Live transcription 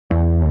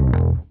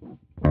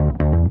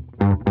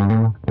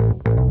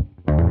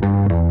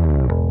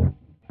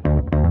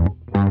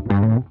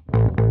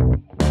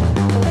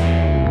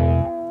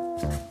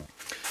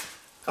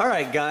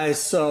Alright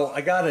guys, so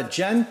I got a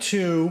Gen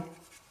 2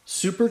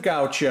 Super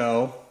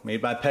Gaucho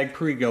made by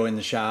Perego in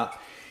the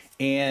shop,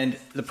 and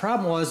the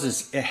problem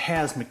is it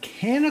has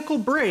mechanical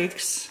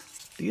brakes.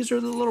 These are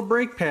the little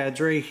brake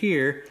pads right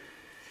here,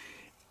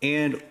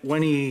 and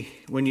when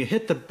you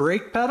hit the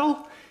brake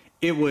pedal,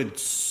 it would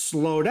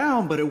slow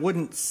down, but it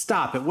wouldn't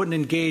stop. It wouldn't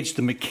engage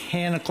the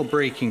mechanical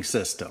braking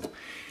system.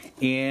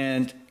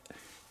 And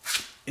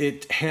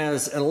it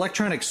has an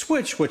electronic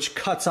switch which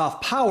cuts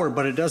off power,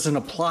 but it doesn't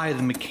apply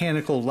the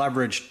mechanical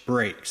leveraged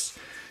brakes.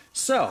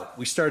 So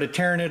we started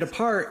tearing it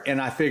apart,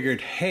 and I figured,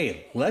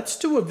 hey, let's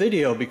do a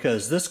video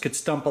because this could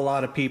stump a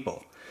lot of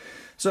people.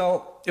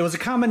 So it was a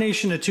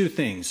combination of two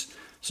things.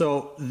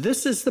 So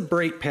this is the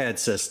brake pad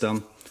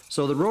system.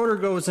 So the rotor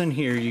goes in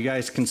here. You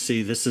guys can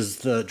see this is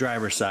the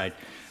driver's side.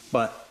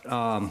 But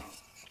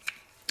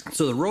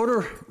so the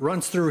rotor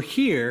runs through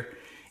here,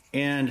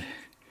 and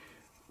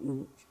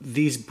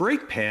these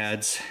brake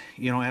pads,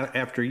 you know,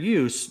 after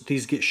use,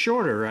 these get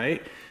shorter,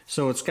 right?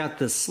 So it's got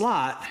this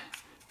slot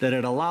that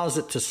it allows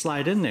it to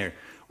slide in there.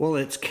 Well,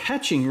 it's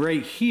catching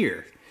right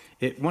here.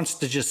 It wants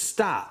to just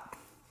stop.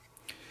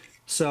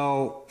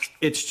 So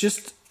it's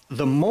just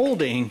the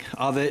molding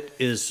of it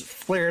is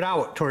flared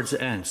out towards the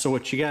end. So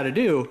what you got to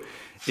do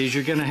is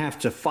you're going to have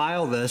to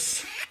file this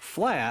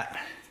flat.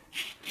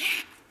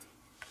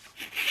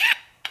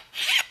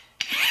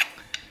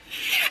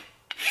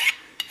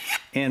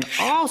 And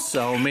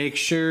also make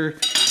sure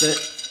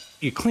that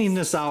you clean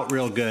this out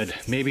real good.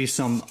 Maybe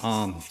some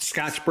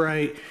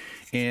Scotch-Brite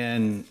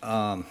and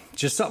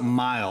just something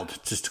mild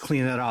just to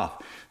clean that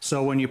off.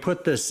 So when you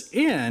put this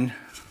in,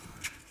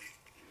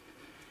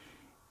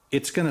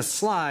 it's gonna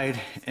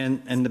slide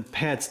and the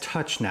pads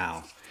touch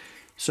now.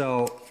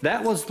 So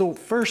that was the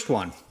first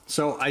one.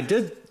 So I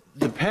did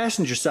the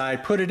passenger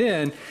side, put it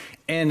in,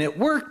 and it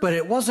worked, but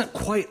it wasn't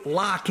quite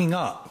locking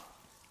up.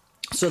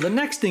 So the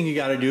next thing you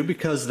got to do,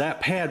 because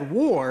that pad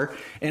wore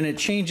and it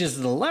changes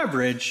the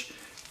leverage,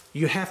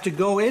 you have to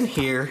go in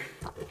here,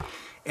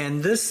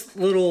 and this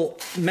little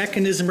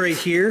mechanism right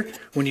here,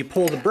 when you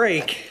pull the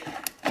brake,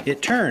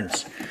 it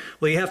turns.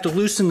 Well, you have to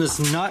loosen this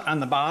nut on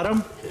the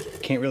bottom.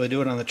 Can't really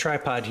do it on the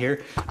tripod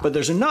here, but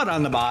there's a nut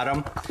on the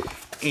bottom,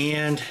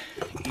 and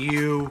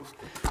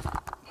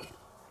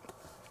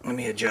let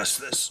me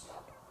adjust this.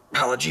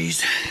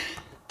 Apologies.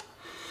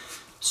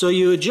 So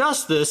you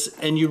adjust this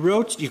and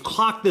you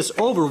clock this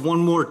over one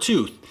more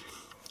tooth,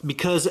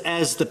 because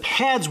as the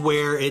pads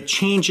wear, it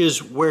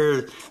changes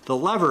where the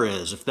lever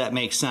is, if that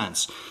makes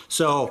sense.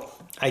 So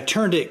I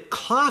turned it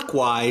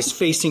clockwise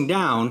facing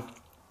down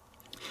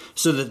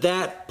so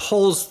that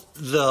pulls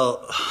the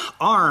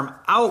arm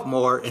out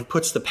more and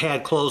puts the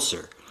pad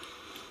closer.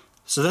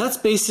 So that's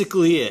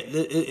basically it.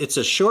 It's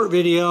a short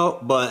video,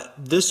 but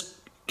this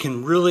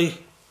can really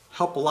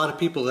help a lot of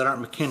people that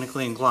aren't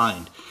mechanically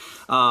inclined.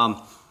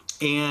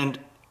 And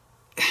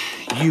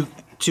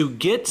to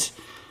get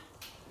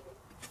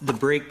the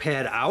brake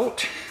pad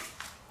out,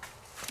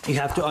 you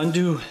have to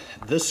undo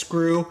this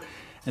screw,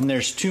 and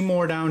there's two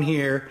more down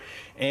here,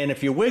 and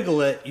if you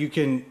wiggle it, you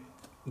can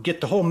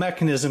get the whole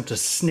mechanism to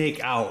snake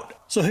out.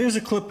 So here's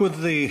a clip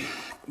with the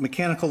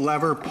mechanical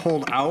lever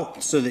pulled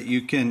out so that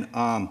you can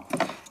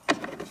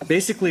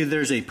basically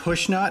there's a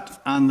push nut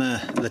on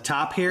the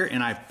top here,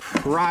 and I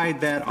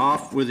pried that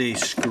off with a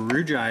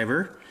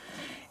screwdriver.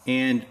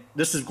 And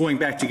this is going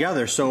back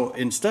together, so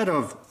instead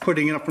of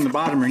putting it up from the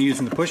bottom and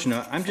using the push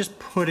nut, I'm just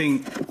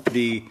putting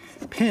the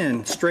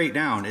pin straight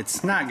down.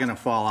 It's not going to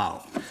fall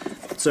out.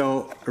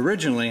 So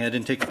originally, I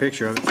didn't take a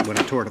picture of it when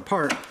I tore it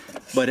apart,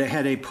 but it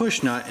had a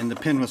push nut and the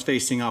pin was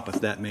facing up, if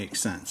that makes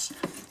sense.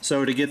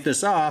 So to get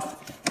this off,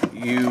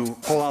 you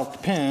pull out the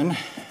pin,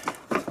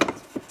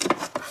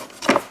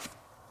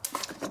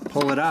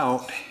 pull it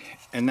out,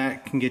 and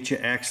that can get you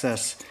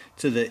access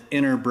to the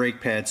inner brake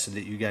pad so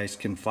that you guys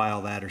can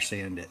file that or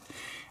sand it.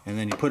 And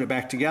then you put it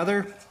back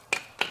together.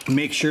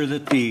 Make sure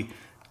that the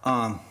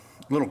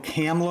little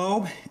cam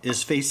lobe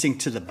is facing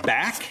to the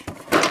back.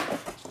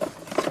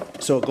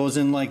 So it goes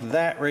in like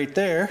that right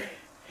there.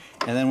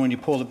 And then when you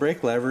pull the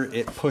brake lever,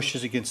 it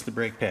pushes against the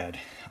brake pad.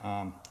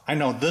 I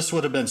know this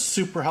would have been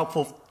super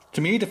helpful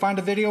to me to find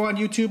a video on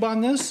YouTube on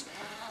this.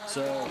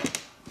 So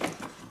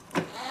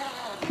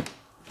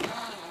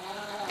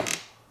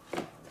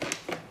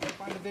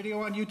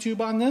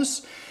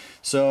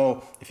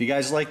So if you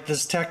guys like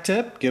this tech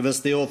tip, give us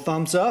the old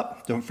thumbs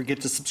up. Don't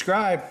forget to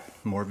subscribe.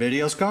 More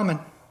videos coming.